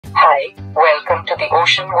Hi, welcome to the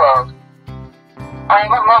ocean world.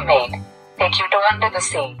 I'm a mermaid. Take you to under the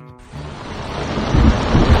sea.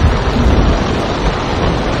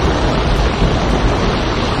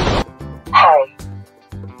 Hi,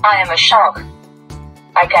 I am a shark.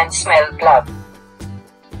 I can smell blood.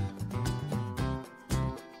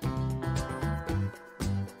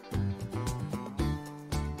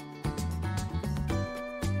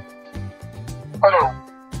 Hello,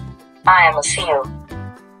 I am a seal.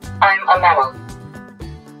 I'm a mammal.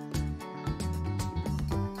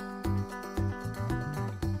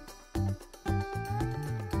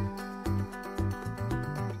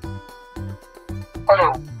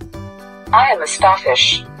 Hello, I am a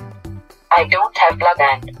starfish. I don't have blood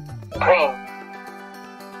and brain.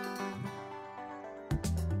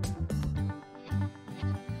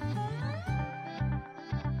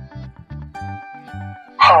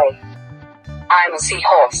 Hi, I'm a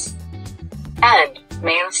seahorse. And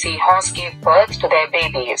male seahorse give birth to their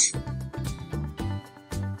babies.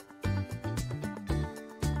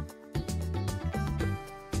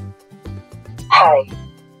 Hi,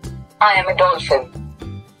 I am a dolphin.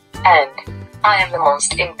 And I am the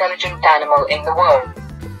most intelligent animal in the world.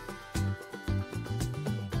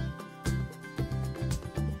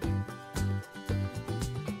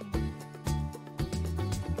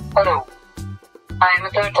 Hello, I am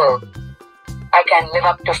a turtle. I can live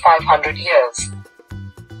up to 500 years.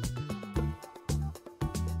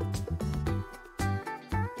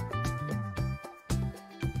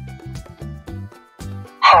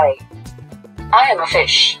 Hi, I am a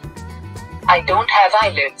fish. I don't have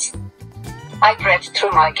eyelids. I breathe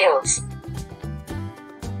through my gills.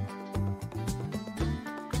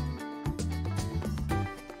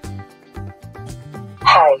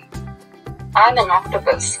 Hi, I'm an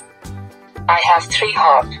octopus. I have 3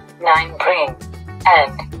 hearts, 9 brain,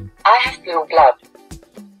 and I have blue blood.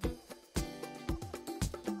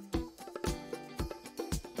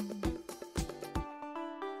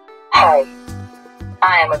 Hi,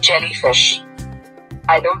 I am a jellyfish.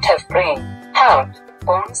 I don't have brain, heart,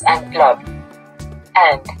 bones and blood.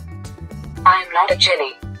 And I am not a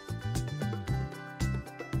jelly.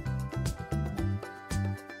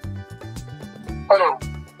 Hello,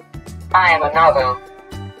 I am a narwhal.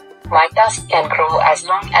 My tusk can grow as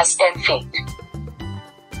long as 10 feet.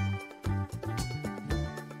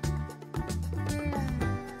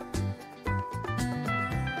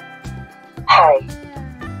 Hi,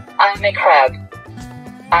 I'm a crab.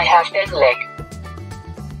 I have 10 legs.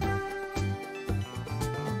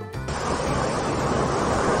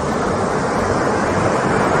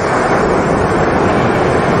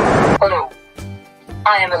 Hello,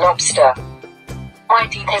 I am a lobster. My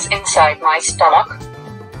teeth is inside my stomach.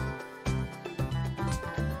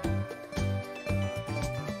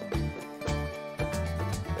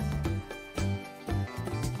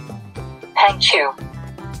 Thank you.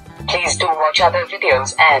 Please do watch other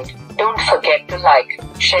videos and don't forget to like,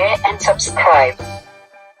 share and subscribe.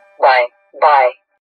 Bye.